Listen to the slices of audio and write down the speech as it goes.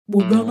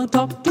We're gonna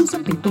talk to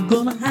some people,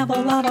 gonna have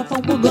a lot of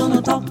fun. We're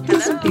gonna talk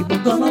to some people,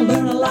 gonna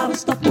learn a lot of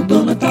stuff. We're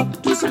gonna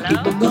talk to some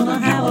people, gonna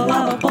have a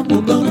lot of fun.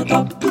 We're gonna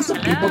talk to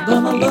some people,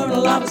 gonna learn a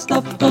lot of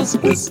stuff. Cause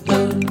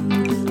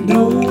Krista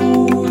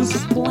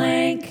knows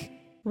blank.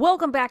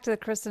 Welcome back to the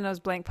Krista Knows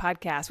Blank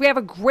podcast. We have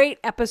a great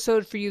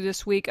episode for you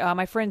this week.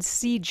 My friend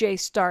CJ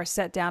Starr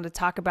sat down to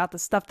talk about the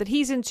stuff that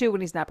he's into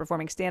when he's not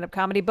performing stand-up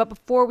comedy. But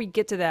before we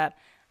get to that,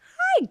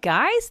 hi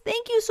guys,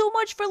 thank you so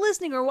much for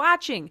listening or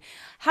watching.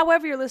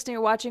 However you're listening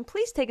or watching,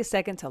 please take a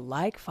second to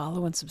like,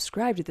 follow, and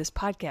subscribe to this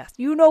podcast.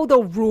 You know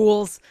the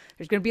rules.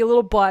 There's going to be a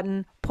little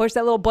button. Push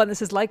that little button that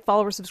says like,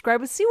 follow, or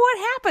subscribe and see what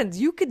happens.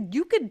 You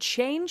could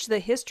change the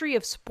history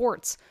of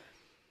sports.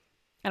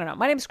 I don't know.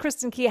 My name is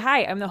Kristen Key.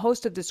 Hi, I'm the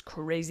host of this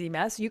crazy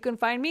mess. You can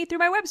find me through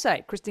my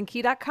website,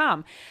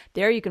 kristenkey.com.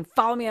 There you can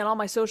follow me on all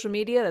my social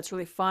media. That's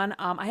really fun.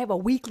 I have a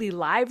weekly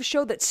live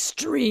show that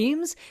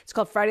streams. It's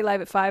called Friday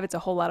Live at 5. It's a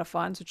whole lot of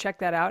fun, so check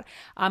that out.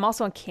 I'm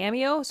also on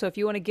Cameo, so if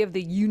you want to give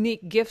the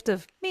unique gift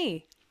of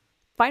me,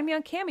 find me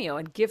on Cameo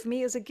and give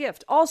me as a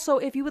gift. Also,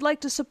 if you would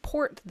like to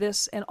support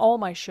this and all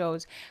my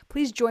shows,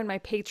 please join my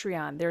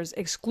Patreon. There's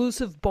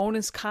exclusive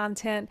bonus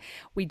content.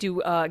 We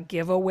do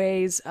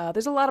giveaways.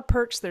 There's a lot of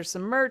perks. There's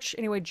some merch.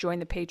 Anyway, join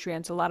the Patreon.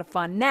 It's a lot of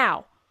fun.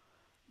 Now,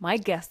 my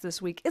guest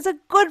this week is a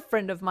good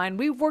friend of mine.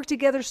 We've worked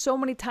together so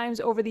many times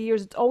over the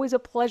years. It's always a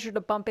pleasure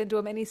to bump into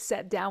him, and he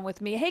sat down with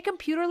me. Hey,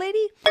 computer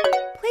lady, play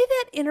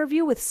that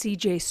interview with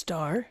CJ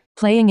Starr.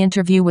 Playing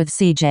interview with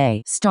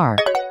CJ Starr.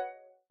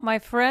 My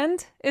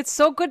friend, it's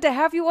so good to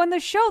have you on the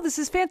show. This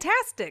is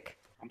fantastic.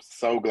 I'm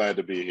so glad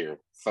to be here.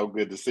 So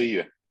good to see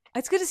you.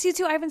 It's good to see you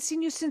too. I haven't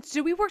seen you since,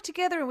 did we work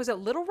together and was it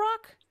Little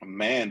Rock?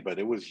 Man, but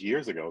it was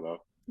years ago though.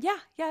 Yeah,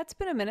 it's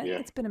been a minute. Yeah.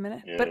 It's been a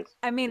minute. Yes. But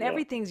I mean, Yeah.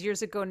 everything's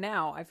years ago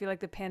now. I feel like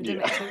the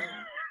pandemic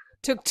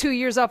took 2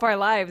 years off our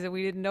lives and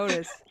we didn't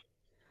notice.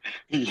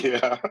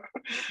 Yeah.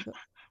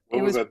 What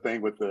It was was- that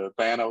thing with the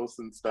Thanos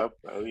and stuff?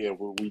 Yeah,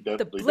 we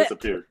definitely blip.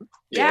 disappeared.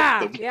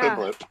 Yeah, the yeah.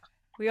 blip.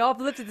 We all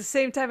lived at the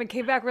same time and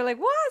came back. We're like,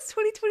 what? It's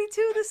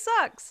 2022. This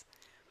sucks.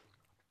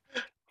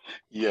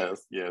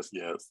 Yes. So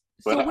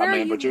But where I are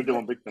mean, you- but you're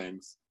doing big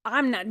things.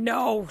 I'm not.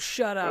 No,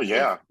 shut up.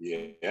 Yeah.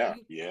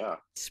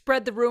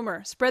 Spread the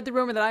rumor. Spread the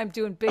rumor that I'm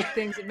doing big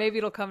things and maybe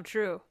it'll come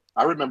true.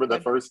 I remember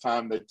the first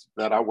time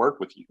that I worked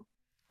with you.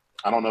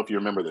 I don't know if you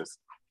remember this.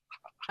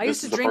 I used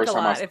This to is the drink a first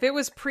time lot. If it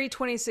was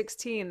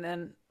pre-2016,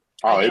 then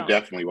Oh, I it know.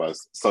 definitely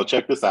was. So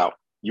check this out.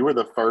 You were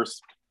the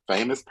first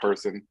famous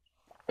person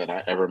that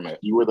I ever met.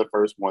 You were the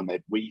first one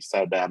that we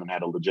sat down and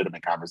had a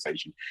legitimate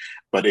conversation.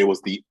 But it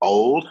was the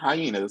old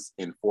Hyenas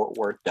in Fort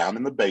Worth down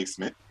in the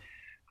basement.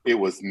 It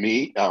was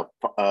me.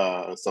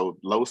 So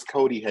Los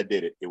Cody had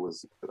did it. It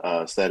was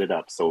set it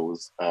up. So it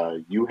was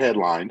you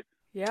headlined.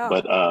 Yeah.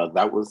 But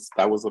that was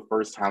the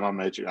first time I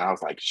met you. And I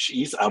was like,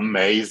 she's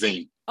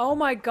amazing. Oh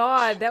my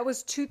God, that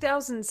was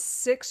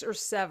 2006 or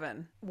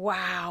 7.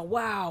 Wow.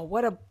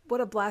 What a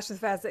blast from the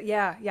past.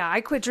 Yeah.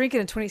 I quit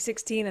drinking in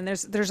 2016, and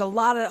there's a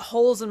lot of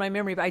holes in my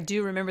memory, but I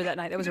do remember that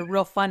night. That was a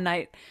real fun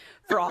night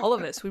for all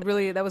of us.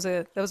 That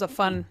was a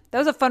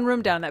fun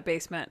room down in that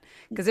basement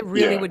because it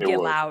really would get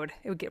loud.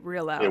 It would get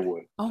real loud. It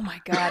would. Oh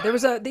my God,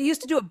 they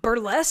used to do a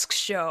burlesque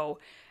show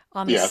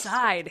on the Yes.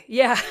 side.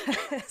 Yeah,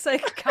 it's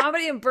like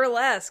comedy and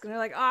burlesque, and they're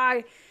like,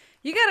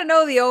 you got to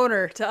know the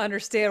owner to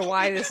understand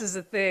why this is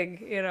a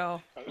thing, you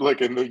know.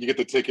 Look, and you get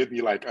the ticket and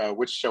you're like,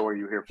 which show are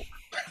you here for?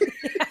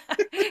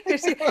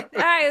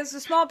 Hi, it's a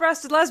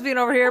small-breasted lesbian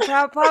over here.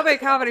 Probably a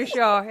comedy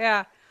show.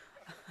 Yeah,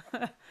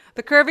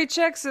 the curvy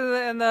chicks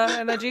and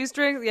the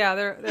G-strings. Yeah,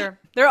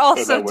 they're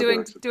also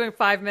doing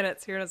 5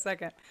 minutes here in a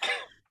second.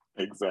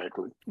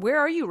 Exactly. Where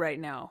are you right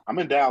now? I'm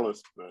in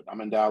Dallas, but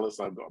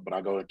but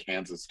I go to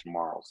Kansas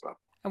tomorrow. So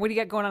And what do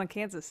you got going on in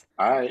Kansas?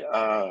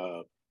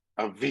 a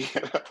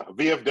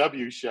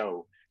VFW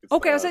show. It's,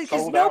 Okay, I was saying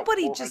because sold out,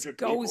 nobody just 400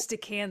 goes people. to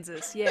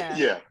Kansas. Yeah.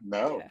 Yeah,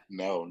 no.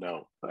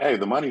 Hey,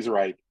 the money's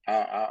right.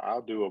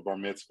 I'll do a bar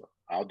mitzvah.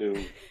 I'll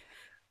do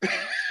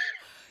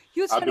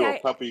It's funny, a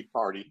puppy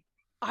party.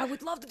 I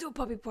would love to do a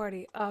puppy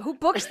party. Who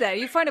books that?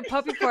 You find a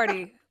puppy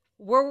party.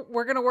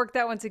 We're gonna work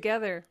that one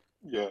together.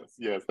 Yes.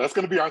 That's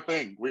going to be our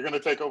thing. We're going to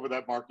take over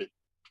that market.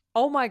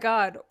 Oh my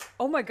God.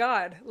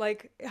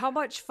 Like, how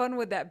much fun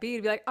would that be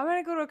to be like, I'm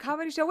going to go to a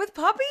comedy show with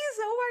puppies?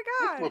 Oh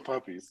my God. With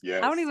puppies,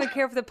 yes. I don't even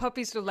care if the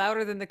puppies are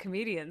louder than the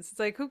comedians. It's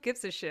like, who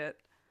gives a shit?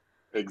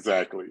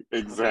 Exactly.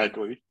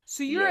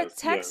 So you're a Yes,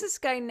 Texas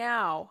guy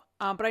now,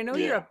 but I know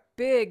you're a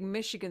big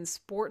Michigan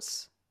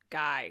sports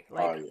guy.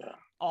 Like,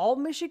 all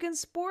Michigan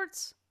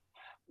sports?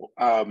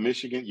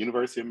 Michigan,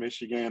 University of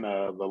Michigan,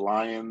 the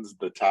Lions,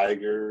 the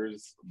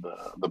Tigers,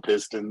 the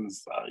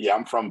Pistons.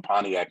 I'm from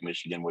Pontiac,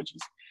 Michigan, which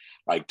is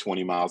like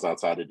 20 miles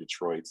outside of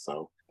Detroit.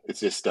 So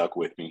it's just stuck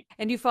with me.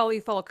 And you follow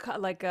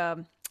like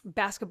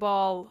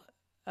basketball,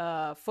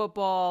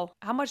 football.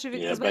 How much of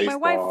it? Yeah, my wife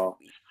baseball,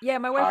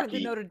 went to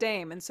hockey. Notre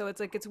Dame, and so it's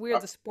like it's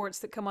weird the sports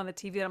that come on the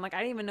TV. And I'm like, I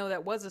didn't even know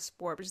that was a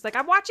sport. But she's like,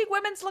 I'm watching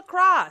women's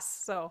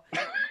lacrosse. So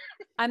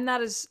I'm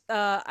not as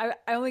I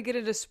only get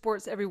into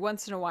sports every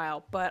once in a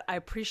while, but I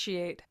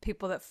appreciate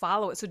people that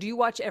follow it. So do you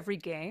watch every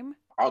game?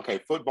 Okay,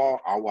 football.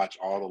 I'll watch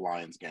all the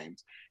Lions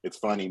games. It's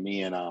funny.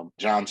 Me and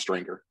John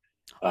Stringer.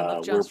 Oh, I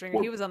love John Stringer.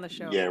 We're He was on the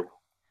show. yeah,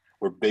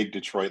 we're big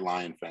Detroit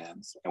Lion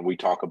fans, and we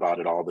talk about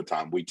it all the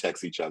time. We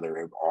text each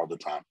other all the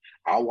time.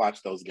 I'll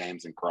watch those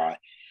games and cry,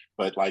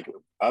 but like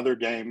other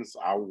games,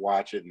 I'll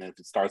watch it, and if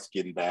it starts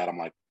getting bad, I'm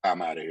like,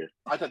 I'm out of here.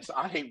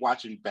 I hate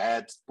watching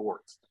bad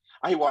sports.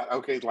 I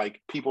hate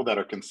like people that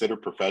are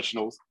considered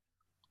professionals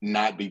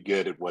not be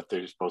good at what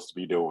they're supposed to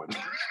be doing.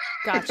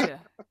 Gotcha.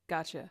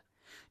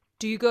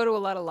 Do you go to a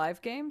lot of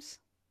live games?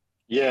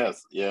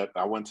 Yes, yeah.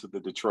 I went to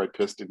the Detroit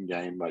Piston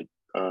game like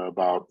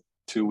about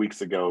 2 weeks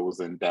ago. It was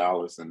in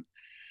Dallas, and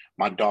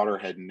my daughter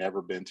had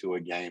never been to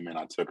a game, and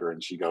I took her,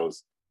 and she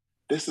goes,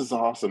 "This is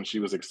awesome." She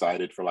was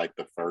excited for like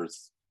the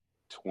first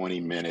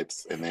 20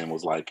 minutes, and then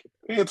was like,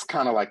 "It's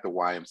kind of like the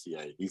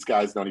YMCA. These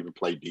guys don't even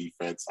play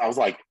defense." I was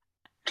like,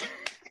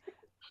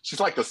 "She's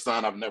like the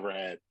son I've never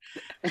had."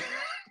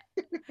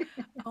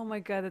 Oh my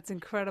God, that's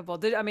incredible.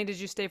 Did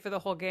you stay for the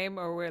whole game,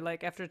 or were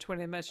like after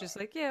 20 minutes just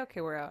like, yeah,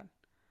 okay, we're out?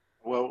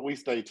 Well, we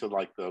stayed to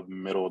like the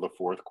middle of the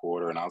fourth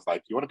quarter, and I was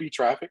like, "You want to beat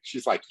traffic?"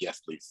 She's like,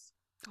 "Yes, please."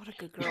 What a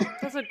good girl.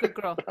 That's a good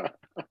girl.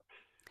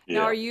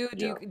 Now, Yeah,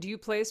 do you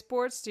play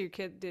sports? Do your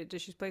kid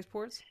does she play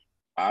sports?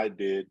 I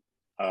did.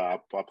 I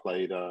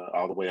played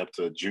all the way up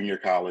to junior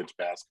college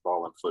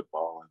basketball and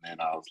football, and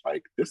then I was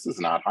like, "This is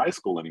not high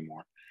school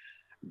anymore."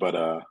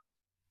 But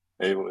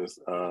it was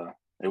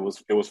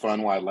it was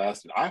fun while it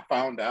lasted. I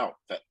found out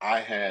that I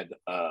had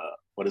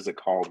what is it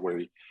called,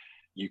 where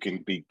you can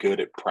be good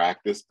at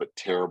practice but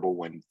terrible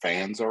when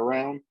fans are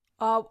around.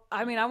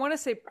 I want to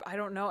say, I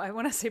don't know. I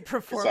want to say It's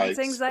performance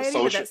like anxiety, but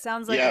social. that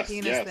sounds like a Yes,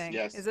 penis yes, thing.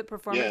 yes, Is it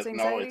performance yes.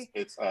 No, anxiety?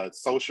 it's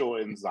social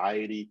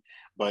anxiety,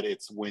 but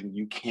it's when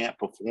you can't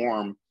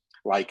perform.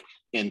 Like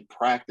in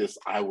practice,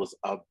 I was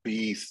a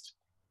beast,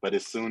 but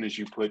as soon as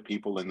you put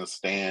people in the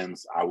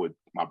stands,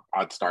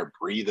 I'd start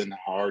breathing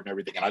hard and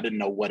everything, and I didn't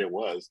know what it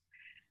was,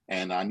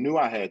 and I knew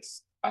I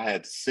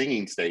had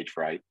singing stage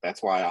fright.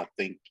 That's why I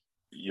think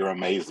you're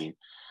amazing.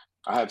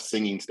 I have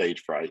singing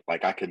stage fright.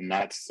 Like I could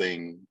not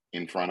sing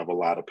in front of a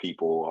lot of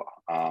people.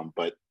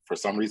 But for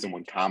some reason,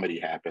 when comedy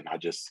happened, I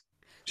just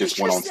went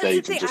on That's the stage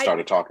and thing. just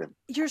started talking.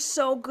 You're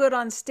so good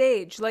on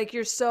stage. Like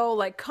you're so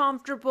like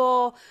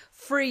comfortable,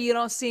 free. You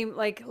don't seem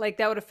like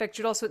that would affect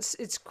you at all. So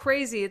it's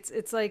crazy.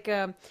 It's like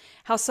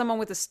how someone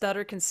with a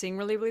stutter can sing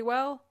really, really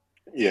well.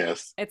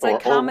 Yes, It's like or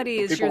comedy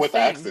the is people your with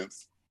thing.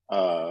 accents.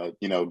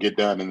 Get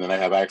done and then they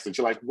have accents.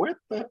 You're like, where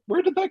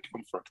did that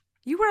come from?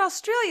 You were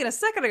Australian a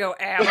second ago,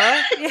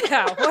 Amma.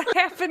 Yeah. What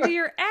happened to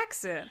your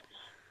accent?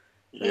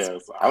 That's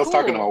Yes, I was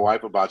talking to my cool.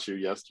 wife about you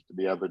yesterday,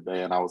 the other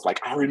day, and I was like,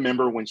 I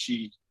remember when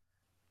she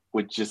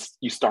would just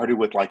you started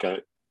with like a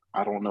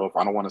I don't know if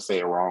I don't want to say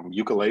it wrong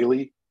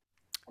ukulele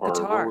or what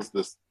Guitar. was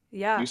this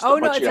Yeah. Oh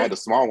no, but you had a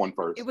small one it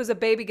first. was a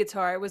baby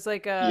guitar. It was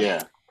like Yeah,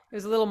 it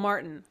was a little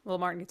Martin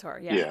guitar.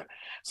 Yeah. yeah.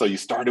 So you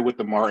started with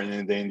the Martin,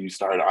 and then you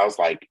started. I was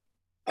like,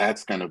 that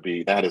is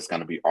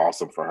gonna be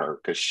awesome for her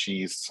because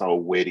she's so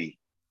witty.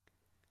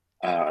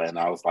 And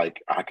I was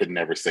like, I could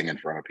never sing in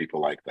front of people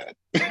like that.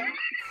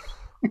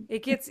 I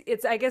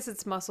guess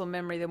it's muscle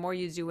memory. The more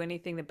you do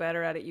anything, the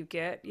better at it you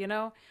get, you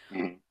know?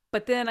 Mhm,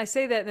 But then I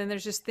say that, and then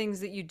there's just things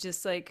that you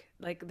just like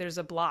there's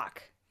a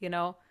block, you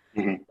know?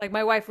 mhm. Like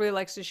my wife really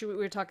likes to. We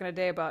were talking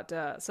today about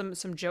some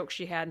jokes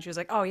she had, and she was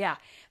like, "Oh yeah,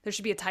 there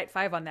should be a tight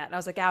five on that." And I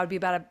was like, "Ah, it would be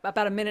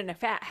about a minute and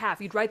a half.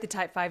 You'd write the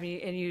tight five,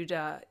 and you'd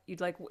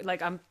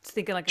like I'm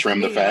thinking like a Trim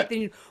the comedian, like fat.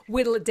 then you'd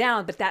whittle it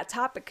down. But that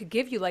topic could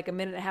give you like a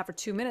minute and a half or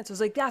 2 minutes." I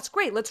was like, "That's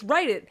great. Let's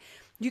write it.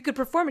 You could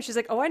perform it." She's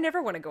like, "Oh, I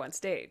never want to go on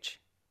stage."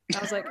 I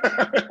was like,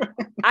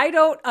 I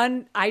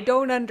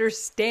don't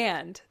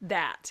understand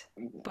that,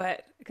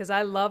 but because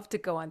I love to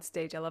go on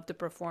stage, I love to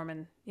perform,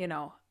 and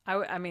I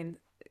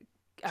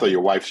So your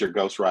mean, wife's your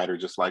ghostwriter,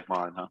 just like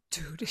mine, huh?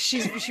 dude,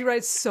 she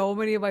writes so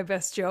many of my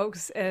best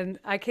jokes, and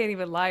I can't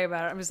even lie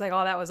about it. I'm just like,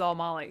 oh, that was all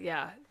Molly.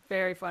 Yeah,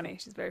 very funny.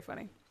 She's very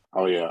funny.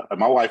 Oh yeah. And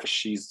my wife,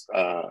 she's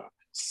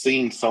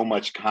seen so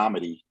much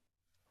comedy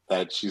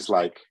that she's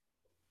like,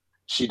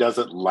 she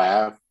doesn't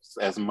laugh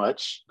as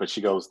much, but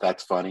she goes,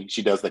 "That's funny."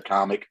 She does the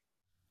comic.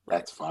 Right,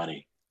 That's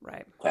funny.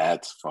 right.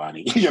 That's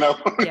funny. You know?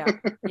 Yeah,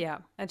 yeah.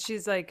 And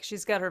she's like,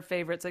 she's got her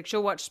favorites. Like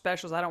she'll watch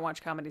specials. I don't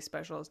watch comedy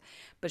specials,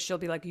 but she'll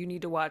be like, you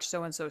need to watch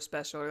so and so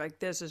special. Or like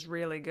this is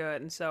really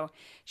good. And so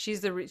she's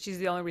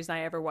the only reason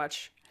I ever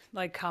watch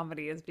like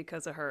comedy is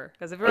because of her.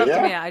 Because if it were Oh up to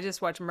yeah. me, I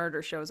just watch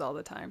murder shows all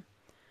the time.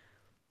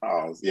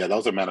 Oh yeah.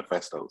 Those are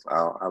manifestos.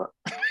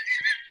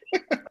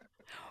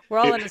 We're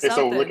all into And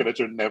so we're looking something. at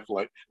your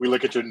Netflix. We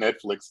look at your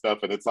Netflix stuff,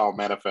 and it's all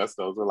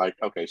manifestos. We're like,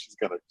 okay, she's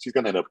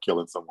gonna end up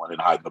killing someone and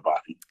hiding the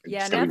body, and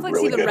Yeah, she's gonna be Netflix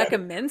really even good at it.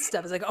 recommends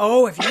stuff. It's like,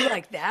 oh, if you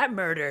like that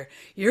murder,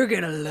 you're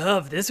gonna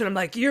love this one. I'm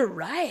like, you're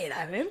right.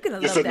 I am gonna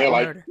You're love sitting there that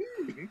like,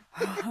 murder.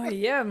 Oh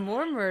yeah,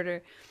 more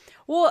murder.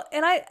 Well,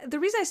 and the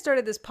reason I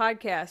started this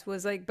podcast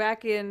was like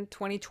back in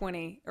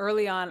 2020,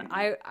 early on,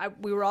 I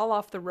we were all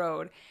off the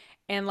road,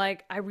 and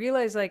like I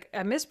realized like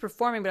I missed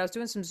performing, but I was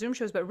doing some Zoom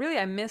shows, but really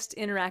I missed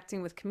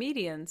interacting with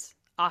comedians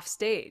off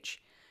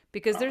stage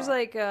because there's uh-huh.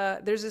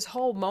 like there's this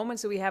whole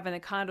moments that we have in the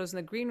condos and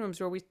the green rooms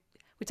where we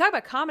we talk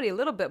about comedy a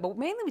little bit, but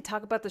mainly we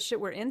talk about the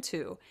shit we're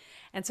into.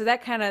 And so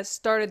that kind of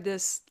started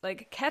this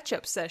like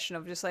catch-up session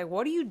of just like,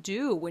 what do you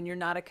do when you're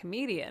not a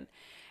comedian?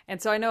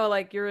 And so I know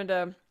like you're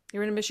into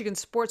Michigan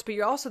sports, but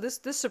you're also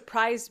this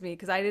surprised me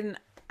because I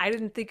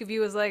didn't think of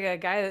you as like a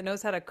guy that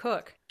knows how to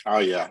cook. Oh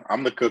yeah,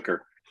 I'm the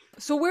cooker.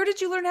 So where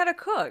did you learn how to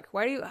cook?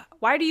 Why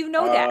do you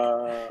know that?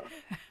 Uh,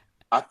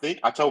 I think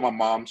I told my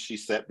mom she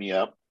set me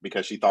up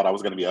because she thought I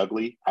was going to be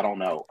ugly. I don't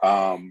know.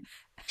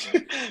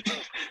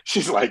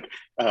 She's like,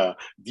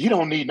 "You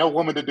don't need no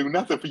woman to do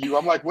nothing for you."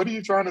 I'm like, "What are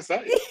you trying to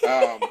say?"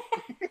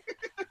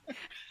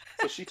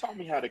 So she taught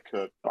me how to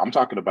cook. I'm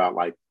talking about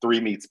like three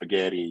meat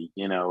spaghetti,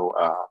 and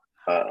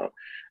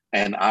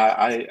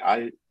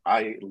I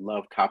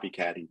love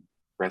copycatting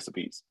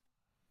recipes.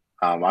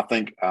 I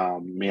think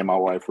me and my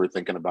wife were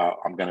thinking about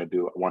I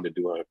want to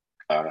do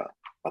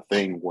a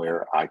thing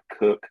where I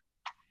cook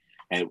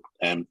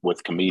and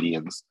with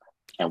comedians,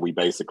 and we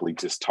basically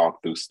just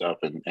talk through stuff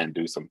and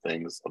do some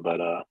things. But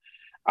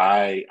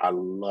I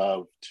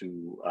love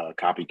to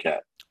copycat.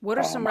 What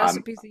are some I'm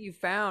recipes that you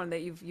found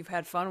that you've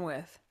had fun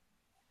with?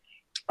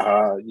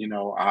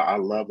 I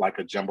love like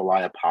a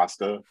jambalaya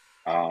pasta.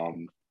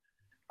 Um,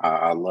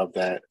 I love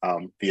that.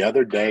 The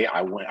other day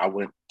I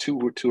went 2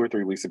 or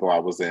 3 weeks ago. I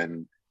was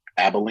in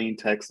Abilene,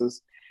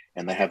 Texas,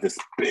 and they have this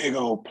big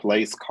old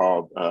place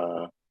called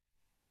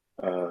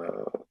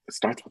it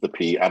starts with a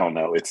P. I don't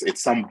know.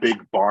 It's some big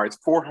bar. It's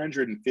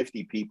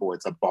 450 people.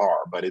 It's a bar,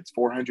 but it's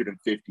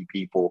 450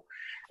 people,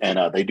 and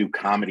they do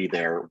comedy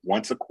there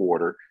once a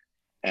quarter,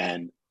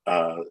 and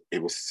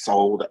it was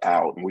sold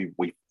out. And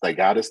we they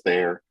got us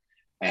there,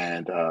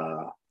 and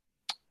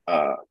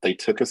they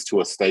took us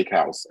to a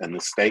steakhouse, and the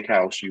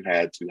steakhouse you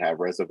had to have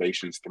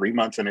reservations 3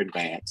 months in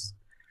advance,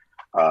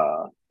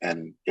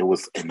 and it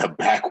was in the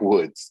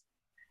backwoods.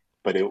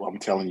 But I'm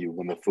telling you,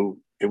 when the food,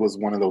 it was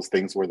one of those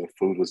things where the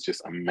food was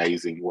just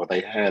amazing. What they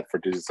had for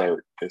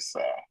dessert is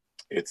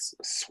it's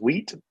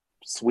sweet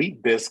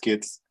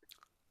biscuits,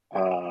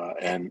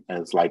 and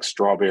it's like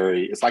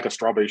strawberry. It's like a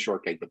strawberry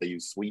shortcake, but they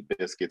use sweet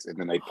biscuits, and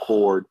then they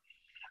poured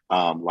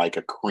like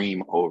a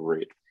cream over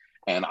it.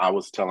 And I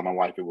was telling my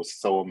wife it was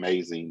so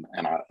amazing,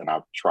 and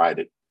I tried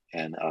it,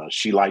 and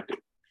she liked it.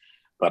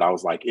 But I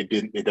was like,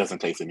 it doesn't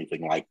taste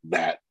anything like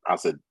that. I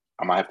said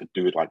I might have to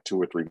do it like 2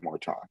 or 3 more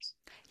times.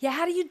 Yeah,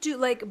 how do you do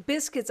like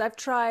biscuits? I've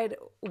tried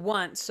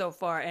once so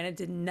far, and it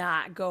did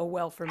not go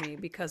well for me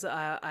because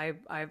I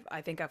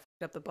think I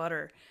fucked up the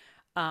butter.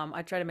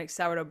 I tried to make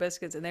sourdough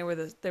biscuits, and they were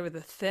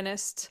the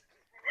thinnest.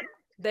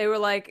 They were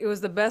like it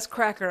was the best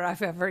cracker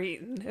I've ever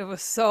eaten. It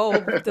was so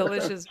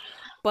delicious,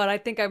 but I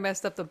think I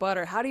messed up the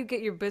butter. How do you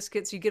get your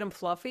biscuits? You get them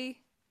fluffy?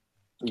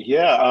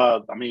 Yeah,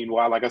 I mean,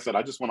 well, like I said,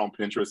 I just went on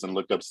Pinterest and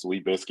looked up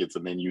sweet biscuits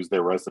and then used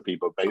their recipe.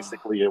 But Oh,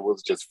 basically, it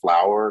was just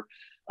flour,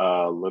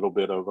 a little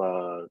bit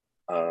of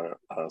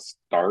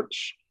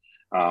starch,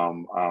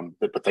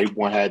 but they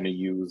went ahead and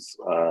used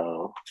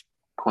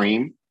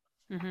cream,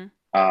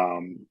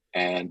 mm-hmm.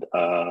 and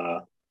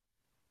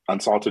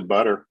unsalted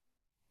butter.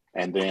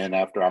 And then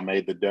after I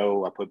made the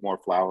dough, I put more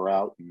flour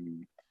out,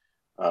 and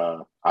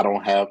I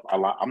don't have a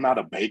lot. I'm not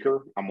a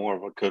baker. I'm more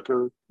of a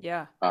cooker.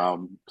 Yeah.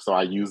 So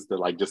I used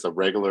like just a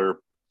regular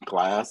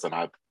glass, and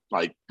I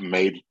like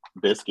made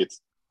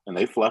biscuits, and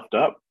they fluffed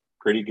up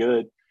pretty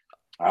good.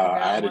 Okay, I I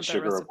added want that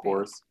sugar, of recipe.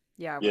 course.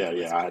 Yeah, I want Yeah, the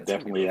yeah, recipe. I It's gonna be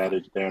definitely real fun.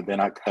 added there. And then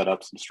I cut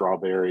up some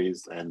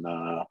strawberries, and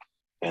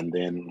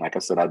then, like I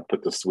said, I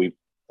put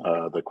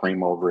the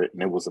cream over it,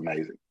 and it was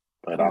amazing.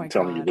 But Oh my I'm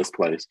telling you, God. this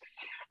place,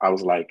 I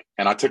was like,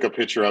 and I took a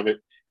picture of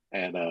it,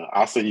 and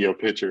I'll send you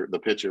the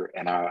picture,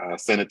 and I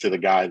sent it to the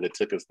guy that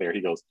took us there.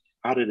 He goes,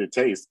 "How did it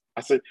taste?"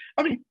 I said,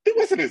 "I mean, it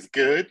wasn't as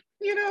good,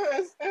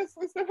 as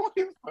the one,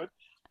 but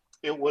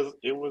it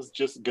was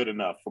just good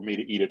enough for me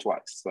to eat it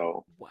twice."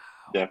 So Wow.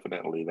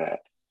 definitely that.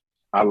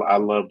 I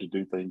love to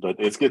do things, but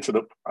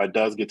it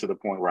does get to the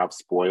point where I've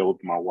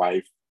spoiled my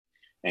wife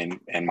and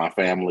my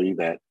family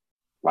that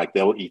like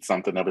they'll eat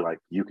something, they'll be like,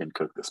 "You can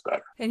cook this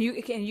better." And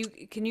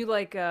can you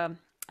like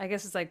I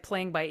guess it's like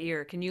playing by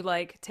ear. Can you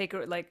like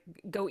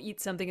go eat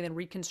something and then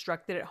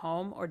reconstruct it at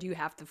home, or do you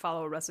have to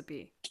follow a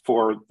recipe?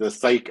 For the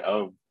sake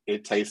of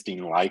it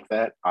tasting like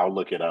that, I'll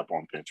look it up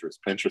on Pinterest.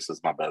 Pinterest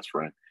is my best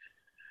friend,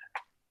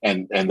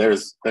 and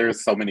there's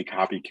so many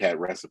copycat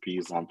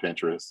recipes on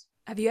Pinterest.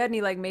 Have you had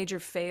any like major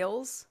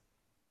fails?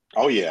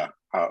 Oh yeah.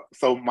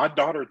 So my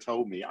daughter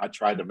told me I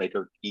tried to make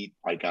her eat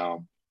like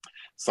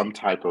some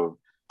type of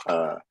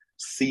uh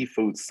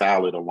seafood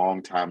salad a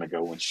long time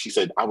ago, when she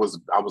said I was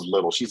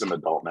little. She's an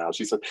adult now.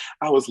 She said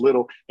I was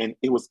little and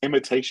it was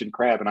imitation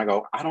crab, and I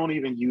go, I don't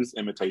even use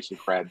imitation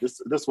crab.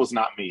 This was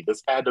not me.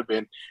 This had to have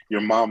been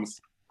your mom's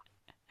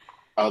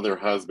other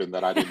husband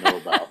that I didn't know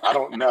about. I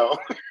don't know.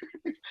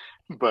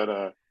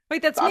 But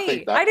Wait, that's I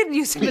think me. I that, didn't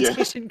use yeah.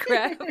 imitation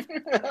crab.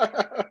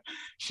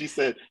 She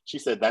said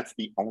that's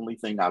the only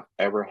thing I've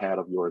ever had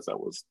of yours that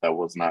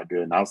was not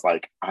good. And I was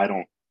like, I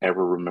don't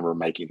ever remember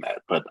making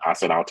that. But I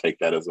said I'll take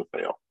that as a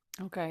fail.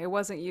 Okay, it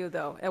wasn't you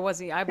though. It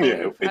wasn't you. I Yeah,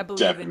 believe. I it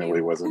believe in definitely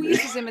you. wasn't Who me.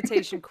 uses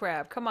imitation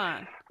crab? Come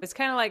on. It's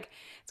kind of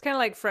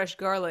like fresh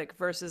garlic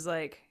versus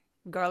like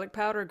garlic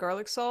powder,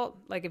 garlic salt.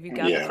 Like if you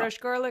got the fresh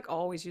garlic,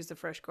 always use the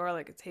fresh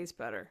garlic. It tastes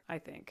better, I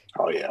think.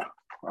 Oh yeah.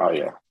 Oh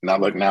yeah. Now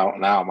look, now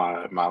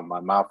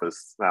my mouth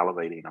is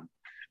salivating.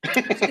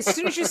 As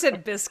soon as you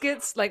said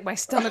biscuits, like my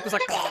stomach was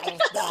like,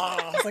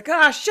 I was like,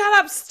 ah, shut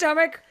up,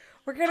 stomach.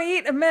 We're gonna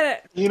eat in a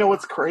minute. You know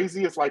what's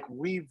crazy? It's like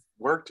we've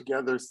worked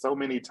together so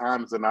many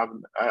times, and I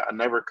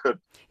never could.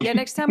 Yeah,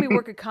 next time we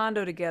work a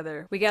condo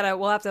together,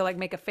 we'll have to like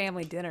make a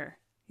family dinner.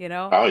 You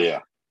know? Oh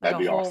yeah, that'd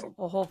like be awesome.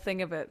 A whole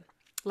thing of it.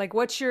 Like,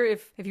 what's your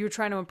if you were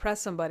trying to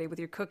impress somebody with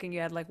your cooking, you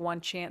had like one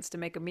chance to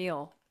make a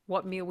meal.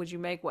 What meal would you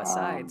make? What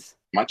sides?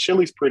 My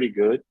chili's pretty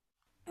good.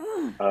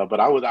 But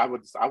I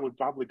would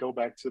probably go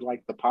back to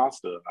like the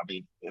pasta. I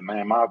mean,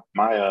 man,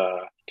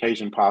 my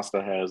Cajun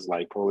pasta has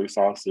like Polish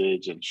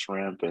sausage and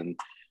shrimp and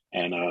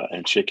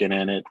chicken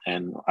in it,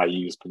 and I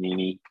use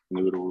panini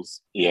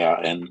noodles. Yeah,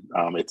 and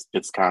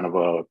it's kind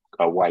of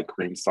a white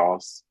cream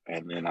sauce,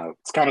 and then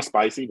it's kind of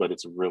spicy, but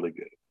it's really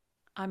good.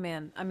 I'm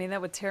in. I mean,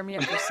 that would tear me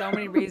up for so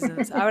many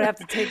reasons. I would have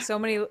to take so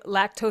many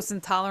lactose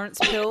intolerance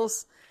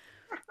pills.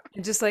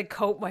 And just like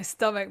coat my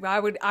stomach.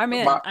 I'm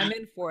in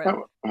for it.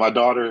 My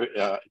daughter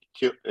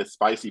is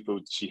spicy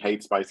food. She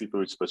hates spicy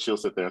foods, but she'll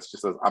sit there and she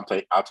says, I'll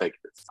take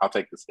this. I'll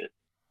take this hit.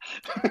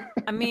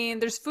 I mean,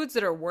 there's foods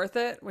that are worth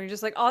it when you're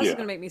just like, oh, this is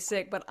gonna make me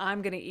sick, but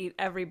I'm gonna eat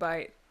every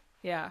bite.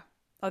 Yeah.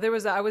 Oh,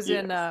 I was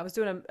doing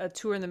a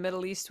tour in the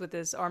Middle East with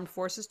this armed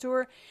forces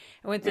tour.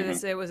 I went to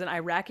this, it was an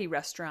Iraqi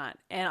restaurant.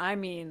 And I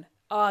mean,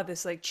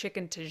 this like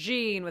chicken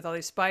tagine with all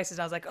these spices.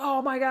 I was like,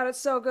 oh my God, it's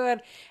so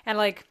good. And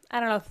like, I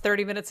don't know,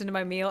 30 minutes into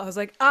my meal, I was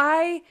like,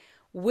 I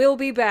will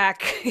be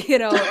back. You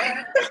know,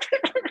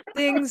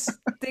 things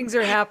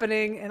are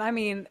happening. And I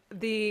mean,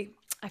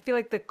 I feel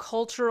like the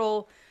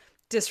cultural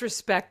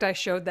disrespect I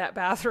showed that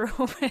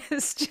bathroom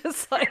is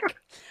just like,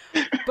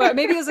 but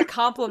maybe as a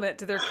compliment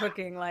to their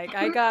cooking. Like,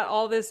 I got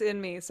all this in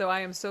me, so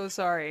I am so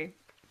sorry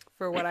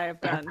for what I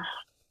have done.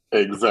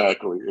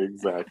 Exactly.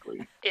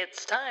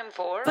 It's time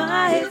for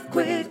 5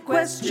 quick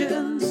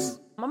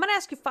questions. I'm going to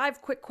ask you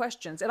 5 quick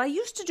questions. And I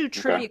used to do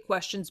trivia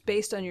questions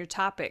based on your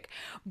topic,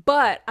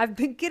 but I've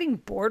been getting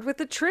bored with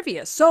the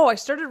trivia. So I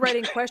started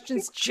writing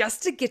questions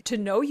just to get to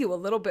know you a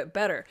little bit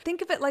better.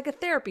 Think of it like a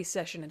therapy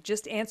session and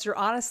just answer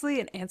honestly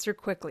and answer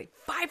quickly.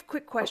 5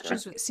 quick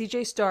questions with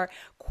CJ Starr.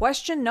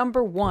 Question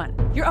number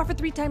 1. You're offered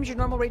 3 times your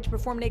normal rate to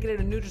perform naked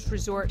at a nudist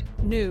resort.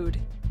 Nude.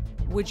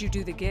 Would you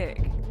do the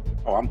gig?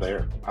 Oh, I'm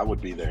there. I would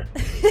be there.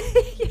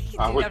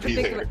 I would be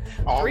there.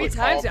 3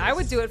 times? I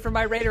would do it for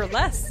my rate or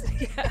less.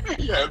 Yeah.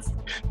 Yes.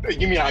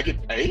 You mean I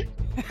get paid?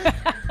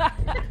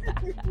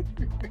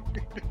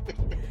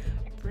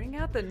 Bring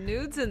out the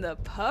nudes and the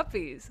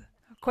puppies.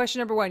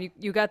 Question number 1.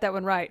 You got that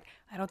one right.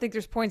 I don't think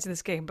there's points in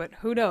this game, but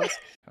who knows?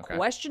 Okay.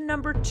 Question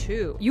number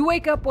 2. You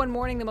wake up one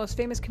morning, the most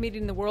famous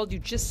comedian in the world. You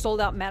just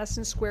sold out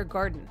Madison Square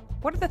Garden.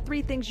 What are the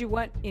 3 things you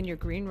want in your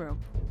green room?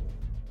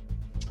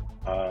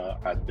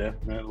 I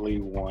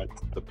definitely want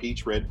the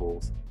peach Red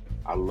Bulls.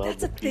 I love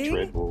the peach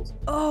Red Bulls.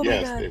 Oh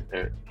yes, my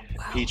God.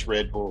 Wow. Peach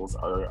Red Bulls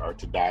are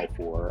to die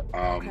for.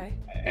 Okay.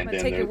 And I'm gonna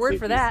take your word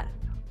for that.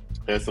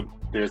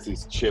 There's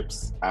these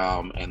chips,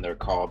 and they're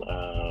called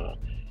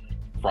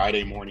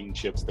Friday morning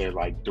chips. They're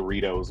like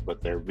Doritos,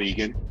 but they're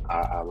vegan.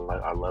 I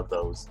love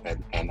those,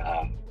 and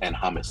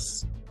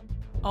hummus.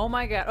 Oh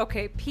my God.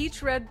 Okay,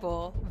 peach Red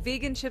Bull,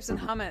 vegan chips, and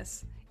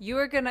hummus. You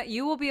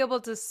will be able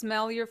to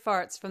smell your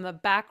farts from the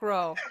back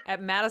row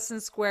at Madison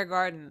Square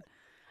Garden.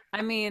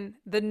 I mean,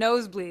 the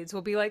nosebleeds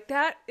will be like,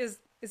 is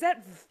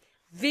that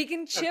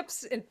vegan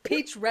chips and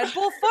peach Red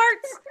Bull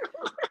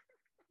farts?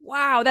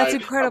 Wow, that's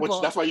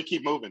incredible. That's why you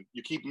keep moving.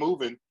 You keep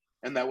moving,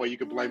 and that way you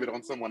can blame it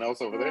on someone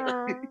else over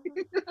there.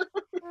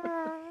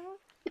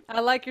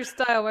 I like your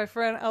style, my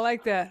friend. I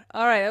like that.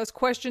 All right, that was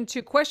question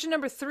 2. Question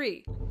number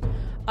 3.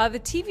 The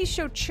TV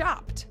show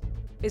Chopped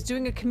is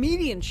doing a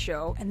comedian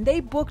show, and they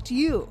booked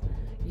you.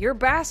 Your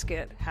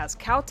basket has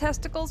cow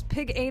testicles,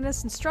 pig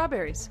anus, and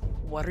strawberries.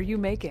 What are you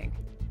making?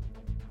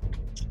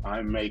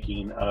 I'm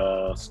making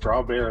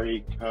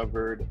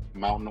strawberry-covered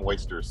mountain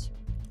oysters.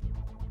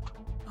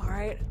 All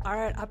right.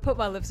 I put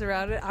my lips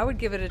around it. I would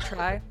give it a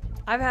try.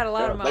 I've had a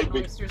lot of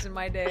mountain oysters in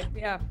my day.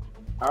 Yeah.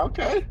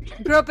 Okay.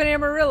 Grew up in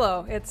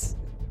Amarillo.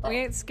 We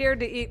ain't scared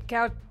to eat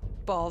cow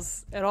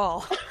balls at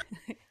all.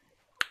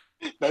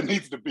 That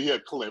needs to be a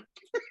clip.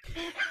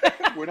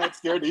 We're not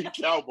scared to eat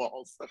cow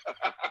balls.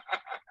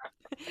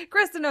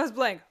 Kristen knows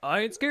blank.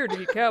 I ain't scared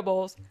to eat cow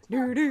balls.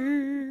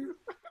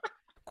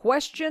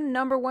 Question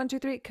number 1, 2,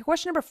 3.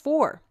 Question number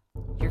 4.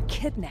 You're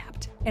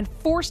kidnapped and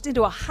forced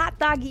into a hot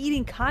dog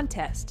eating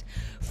contest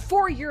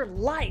for your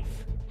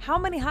life. How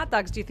many hot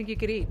dogs do you think you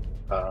could eat?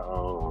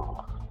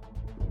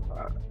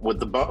 With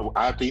the bun,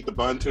 I have to eat the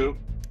bun too?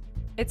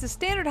 It's a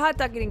standard hot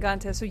dog eating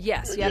contest, so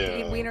yes, you have to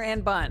eat wiener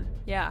and bun.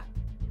 Yeah.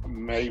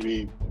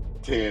 Maybe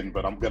 10,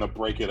 but I'm going to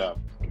break it up.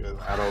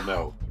 I don't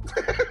know.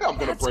 I'm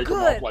going to break them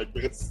good. up like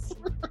this.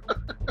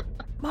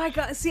 My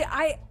God. See,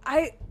 I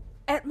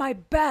at my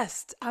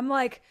best, I'm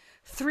like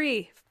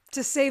 3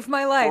 to save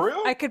my life. For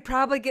real? I could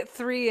probably get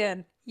 3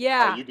 in.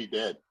 Yeah. Oh, you'd be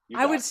dead.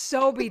 I would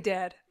so be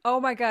dead. Oh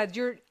my God,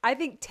 I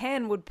think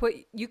 10 would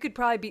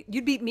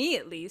you'd beat me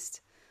at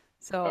least.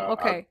 So,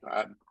 okay.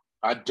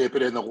 I dip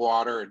it in the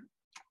water and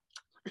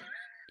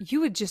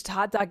You would just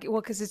hot dog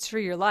well, because it's for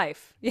your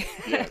life. yeah,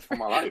 it's for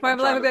my life. My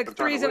life would be like I'm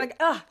trying 3, to so I'm live.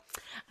 like,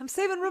 I'm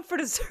saving room for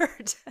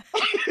dessert.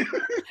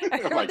 I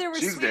I'm heard like, there were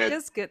she's sweet dead.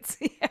 biscuits.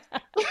 Yeah.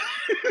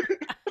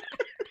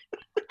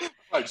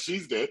 Like,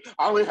 she's dead.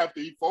 I only have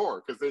to eat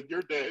 4 because then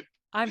you're dead.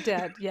 I'm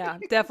dead. Yeah,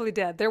 definitely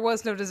dead. There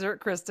was no dessert,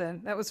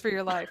 Kristen. That was for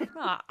your life.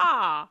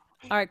 All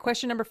right,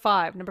 question number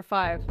 5. Number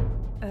 5.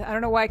 I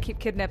don't know why I keep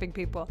kidnapping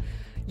people.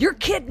 You're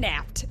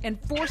kidnapped and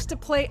forced to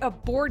play a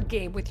board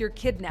game with your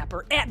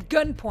kidnapper at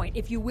gunpoint.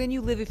 If you win,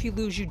 you live. If you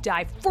lose, you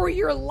die for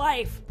your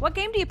life. What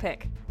game do you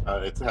pick?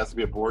 It has to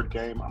be a board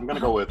game. I'm going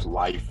to go with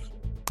life.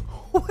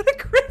 What a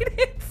great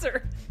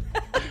answer.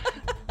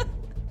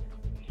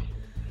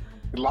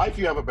 Life,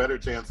 you have a better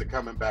chance of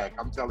coming back.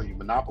 I'm telling you,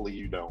 Monopoly,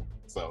 you don't.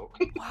 So,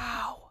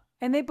 Wow.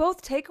 And they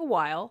both take a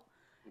while.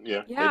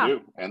 yeah, Yeah. they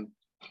do. And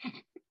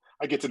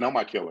I get to know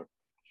my killer.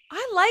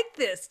 I like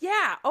this.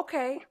 Yeah,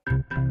 okay.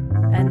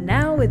 And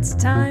now it's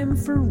time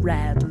for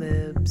Rad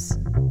Libs.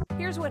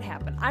 Here's what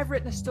happened. I've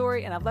written a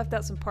story and I've left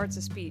out some parts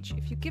of speech.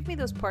 If you give me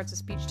those parts of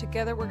speech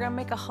together, we're going to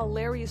make a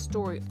hilarious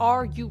story.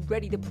 Are you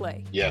ready to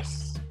play?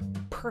 Yes.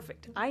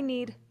 Perfect. I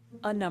need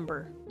a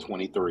number,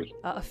 23.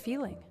 a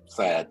feeling,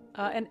 Sad.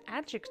 an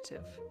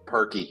adjective.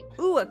 Perky.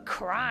 Ooh, a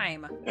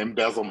crime.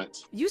 Embezzlement.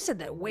 You said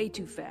that way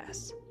too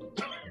fast.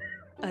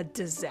 A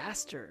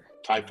disaster.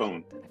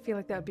 Typhoon. I feel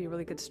like that would be a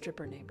really good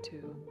stripper name,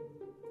 too.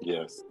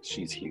 Yes,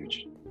 she's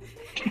huge.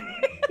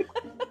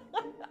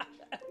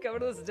 Go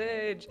to the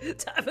stage.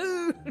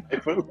 Typhoon.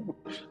 Typhoon.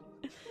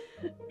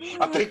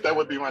 I think that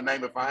would be my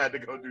name if I had to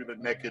go do the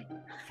naked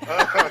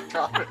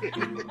comedy.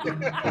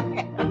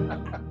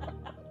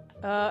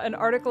 An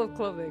article of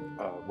clothing.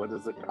 What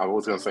is it? I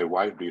was going to say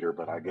wife beater,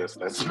 but I guess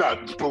that's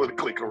not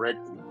politically correct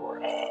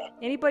anymore.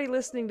 Anybody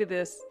listening to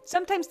this,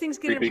 sometimes things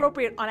get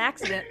inappropriate on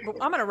accident, but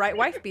I'm going to write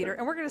wife beater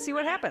and we're going to see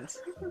what happens.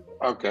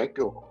 Okay,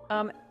 cool.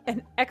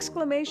 An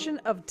exclamation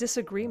of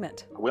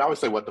disagreement. We always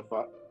say, what the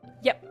fuck?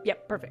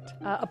 Yep, perfect.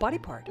 A body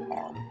part.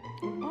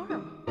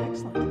 Arm.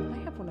 Excellent.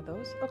 I have one of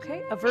those.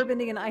 Okay. A verb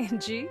ending in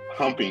ing.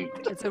 Humping.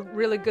 It's a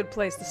really good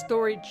place. The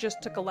story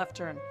just took a left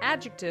turn.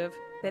 Adjective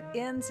that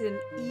ends in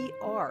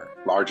er.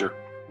 Larger.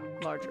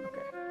 Larger.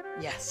 Okay.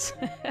 Yes.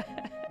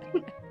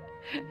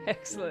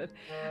 Excellent.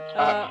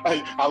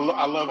 I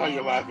love how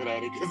you're laughing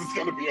at it because it's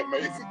going to be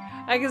amazing.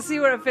 I can see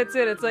where it fits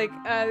in. It's like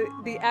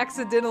the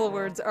accidental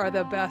words are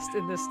the best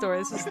in this story.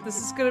 This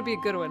is going to be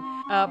a good one.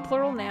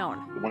 Plural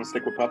noun. You want to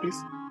stick with puppies?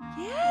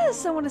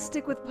 Yes, I want to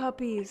stick with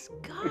puppies.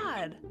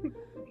 God,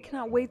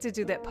 cannot wait to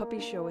do that puppy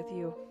show with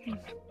you.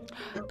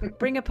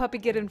 Bring a puppy,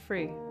 get in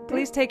free.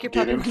 Please take your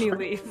puppy when you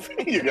leave.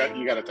 you got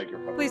to take your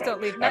puppy. Please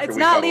don't leave. After It's we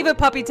not settle leave it. a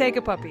puppy, take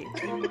a puppy.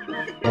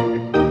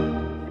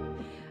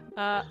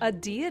 A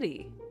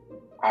deity.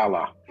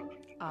 Allah.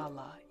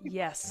 Allah.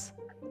 Yes.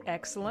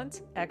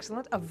 Excellent.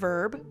 A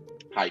verb.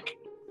 Hike.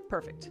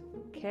 Perfect.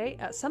 Okay.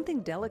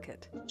 Something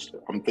delicate.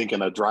 I'm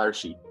thinking a dryer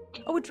sheet.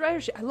 Oh, a dryer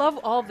sheet. I love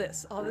all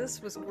this. All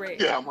this was great.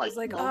 Yeah, I'm like, I was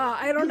like, no,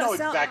 I don't you know. know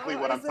exactly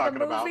what I'm is it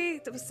talking a about. movie?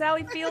 Was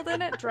Sally Field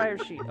in it? Dryer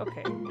sheet.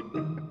 Okay.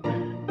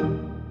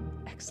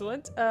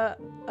 Excellent.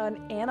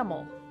 An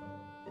animal.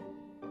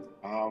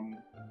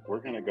 We're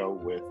gonna go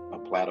with a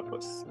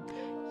platypus.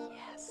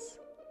 Yes.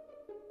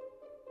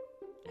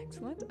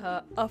 Excellent.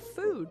 A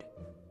food.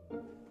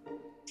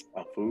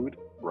 A food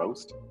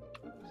roast.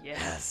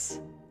 Yes.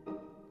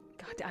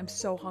 God, I'm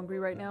so hungry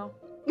right now.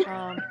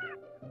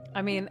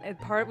 I mean,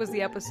 part was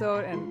the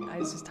episode, and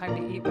it's just time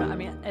to eat. But I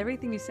mean,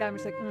 everything you said, I'm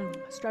just like,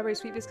 strawberry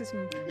sweet biscuits,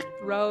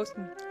 roast,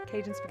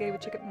 Cajun spaghetti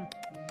with chicken.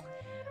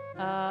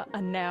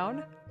 A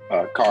noun.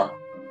 Car.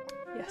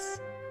 Yes.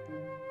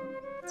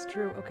 It's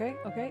true. Okay.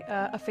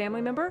 A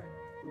family member.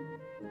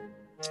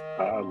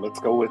 Let's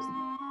go with.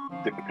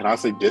 Can I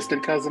say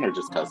distant cousin or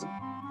just cousin?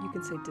 You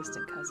can say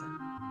distant cousin.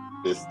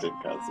 Distant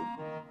cousin.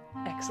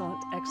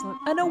 Excellent.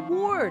 An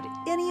award.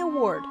 Any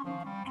award.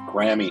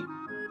 Grammy.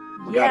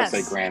 We Yes.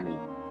 gotta say Grammy.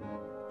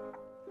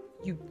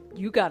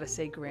 You gotta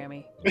say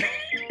Grammy.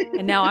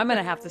 And now I'm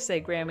gonna have to say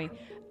Grammy.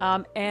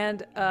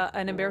 And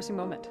an embarrassing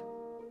moment.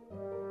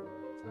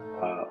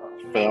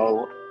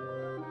 Fell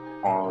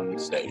on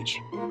stage.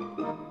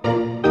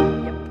 Yep.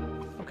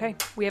 Okay,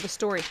 we have a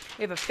story.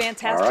 We have a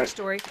fantastic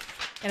story.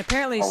 And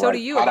apparently so do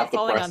you Hot about off the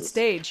falling on presses.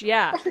 stage.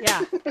 Yeah.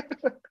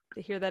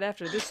 To hear that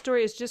after. This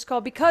story is just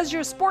called, because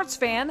you're a sports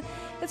fan,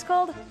 it's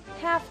called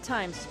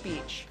Halftime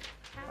Speech.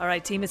 All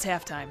right, team, it's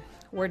halftime.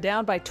 We're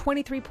down by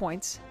 23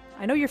 points.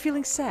 I know you're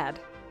feeling sad.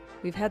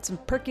 We've had some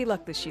perky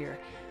luck this year.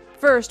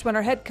 First, when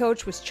our head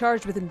coach was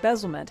charged with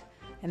embezzlement,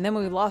 and then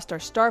when we lost our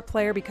star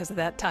player because of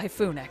that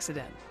typhoon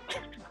accident.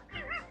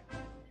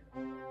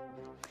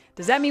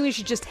 Does that mean we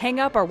should just hang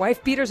up our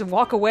wife beaters and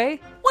walk away?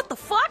 What the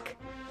fuck?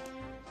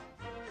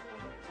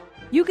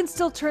 You can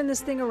still turn this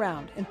thing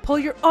around and pull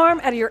your arm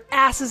out of your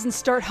asses and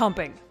start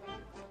humping.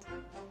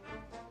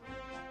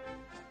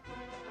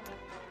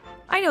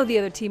 I know the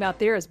other team out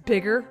there is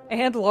bigger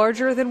and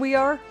larger than we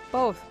are.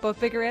 Both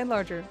bigger and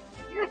larger.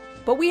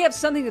 But we have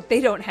something that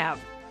they don't have.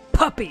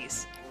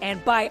 Puppies.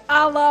 And by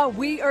Allah,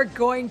 we are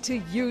going to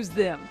use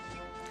them.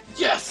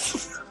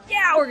 Yes.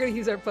 Yeah, we're going to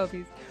use our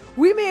puppies.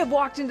 We may have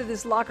walked into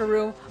this locker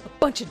room a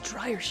bunch of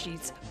dryer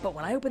sheets, but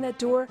when I open that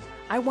door,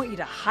 I want you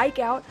to hike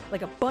out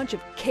like a bunch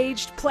of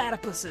caged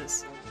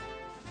platypuses.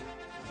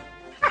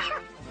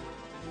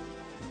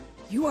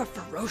 You are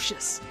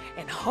ferocious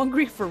and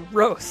hungry for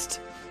roast.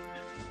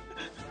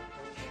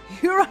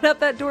 You run out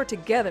that door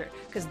together,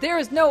 because there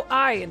is no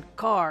I in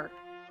car.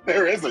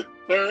 There isn't.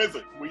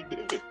 We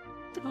did it.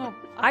 Oh,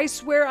 I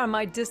swear on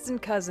my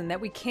distant cousin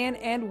that we can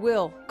and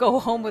will go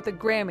home with a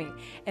Grammy.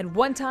 And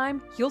one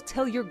time, you'll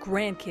tell your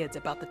grandkids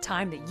about the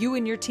time that you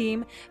and your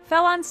team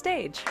fell on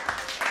stage. Well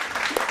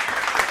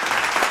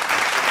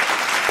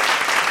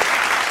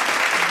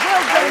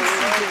done,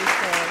 CJ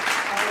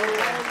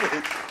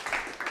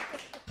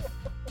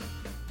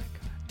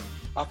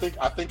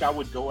Starr. I think I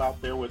would go out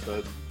there with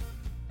a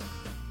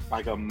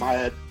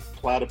mad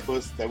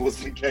platypus that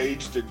was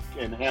engaged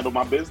and handle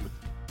my business.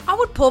 I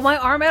would pull my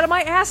arm out of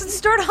my ass and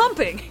start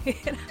humping.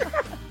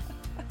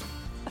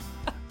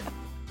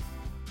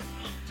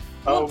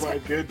 Oh my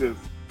goodness.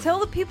 Tell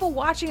the people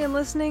watching and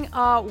listening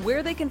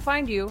where they can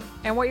find you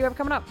and what you have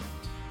coming up.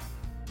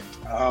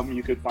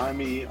 You could find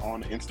me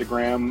on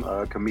Instagram,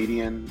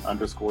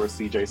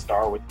 comedian_CJ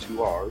Starr with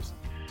 2 R's.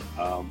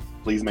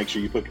 Please make sure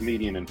you put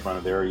comedian in front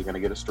of there or you're going to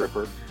get a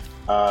stripper.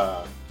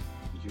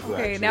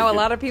 Okay, now a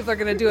lot of people are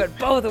going to do it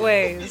both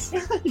ways.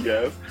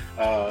 Yes.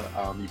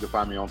 You can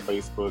find me on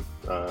Facebook,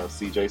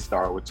 CJ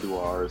Starr with 2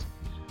 R's.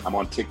 I'm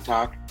on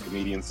TikTok,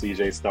 comedian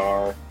CJ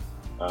Starr.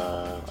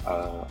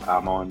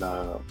 I'm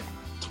on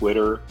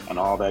Twitter and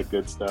all that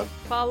good stuff.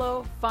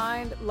 Follow,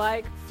 find,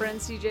 like, friend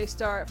CJ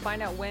Starr.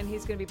 Find out when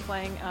he's going to be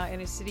playing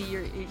in a city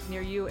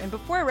near you. And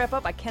before I wrap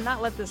up, I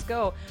cannot let this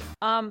go.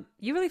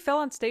 You really fell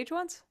on stage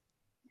once?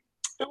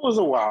 It was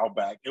a while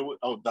back.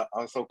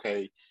 That's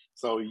okay.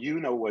 So you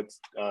know what's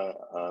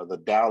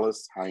the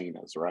Dallas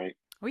hyenas, right?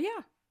 Oh, yeah.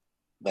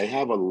 They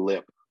have a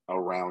lip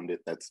around it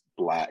that's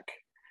black.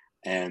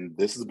 And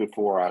this is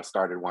before I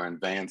started wearing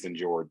Vans and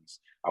Jordans.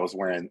 I was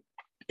wearing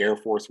Air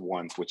Force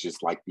Ones, which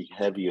is like the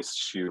heaviest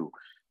shoe.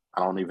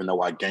 I don't even know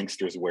why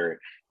gangsters wear it.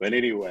 But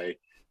anyway,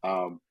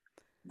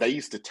 they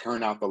used to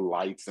turn out the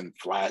lights and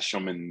flash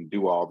them and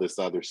do all this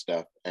other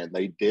stuff. And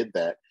they did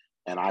that.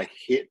 And I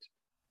hit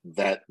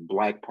that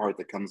black part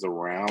that comes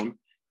around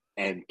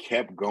and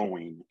kept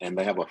going. And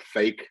they have a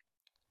fake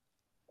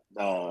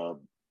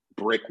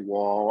brick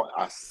wall.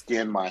 I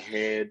skinned my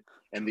head.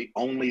 And the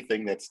only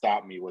thing that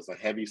stopped me was a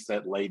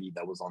heavy-set lady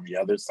that was on the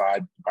other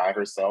side by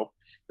herself.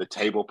 The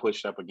table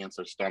pushed up against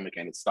her stomach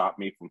and it stopped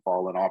me from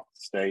falling off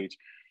the stage.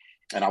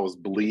 And I was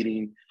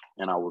bleeding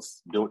and I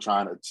was still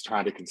trying to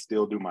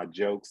still do my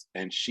jokes.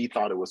 And she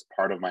thought it was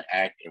part of my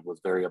act and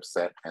was very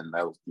upset. And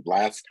that was the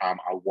last time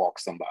I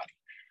walked somebody.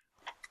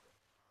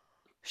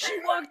 She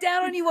walked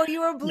out on you while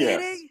you were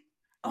bleeding?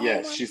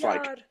 Yes. Oh, She's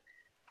God. like,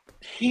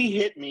 he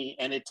hit me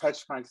and it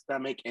touched my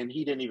stomach and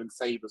he didn't even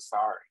say he was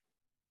sorry.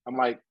 I'm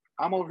like,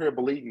 I'm over here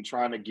bleeding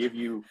trying to give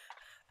you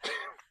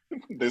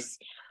this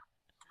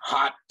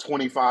hot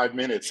 25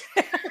 minutes.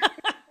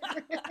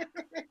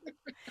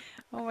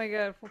 Oh my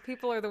God. Well,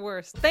 people are the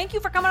worst. Thank you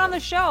for coming on the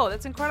show.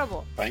 That's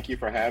incredible. Thank you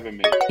for having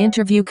me.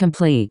 Interview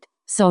complete.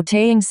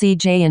 Sautéing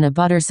CJ in a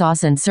butter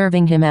sauce and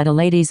serving him at a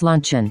ladies'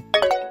 luncheon.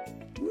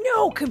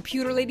 No,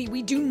 computer lady,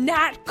 we do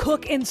not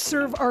cook and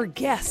serve our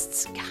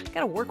guests. God,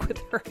 gotta work with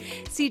her.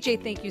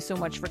 CJ, thank you so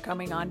much for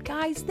coming on.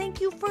 Guys,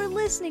 thank you for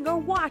listening or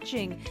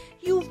watching.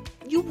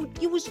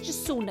 It was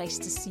just so nice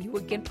to see you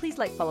again. Please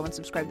like, follow, and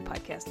subscribe to the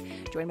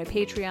podcast. Join my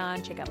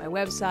Patreon, check out my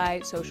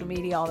website, social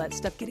media, all that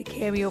stuff. Get a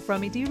cameo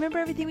from me. Do you remember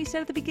everything we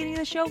said at the beginning of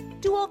the show?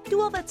 Do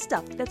all that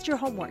stuff. That's your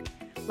homework.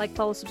 Like,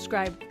 follow,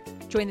 subscribe,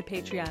 join the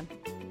Patreon.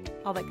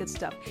 All that good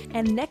stuff.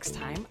 And next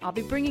time, I'll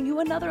be bringing you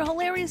another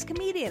hilarious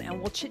comedian, and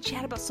we'll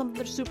chit-chat about something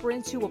they're super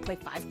into. We'll play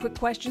 5 quick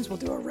questions. We'll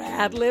do a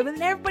rad lib, and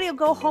then everybody will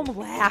go home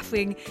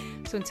laughing.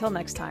 So until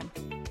next time,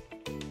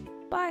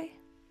 bye.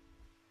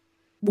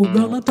 We're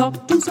gonna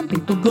talk to some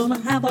people, gonna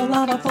have a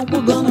lot of fun.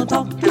 We're gonna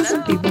talk to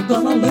some people,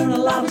 gonna learn a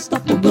lot of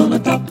stuff. We're gonna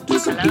talk to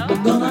some people,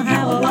 gonna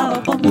have a lot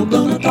of fun. We're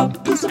gonna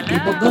talk to some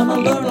people, gonna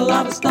learn a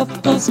lot of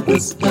stuff. 'Cause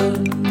Krista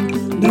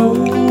knows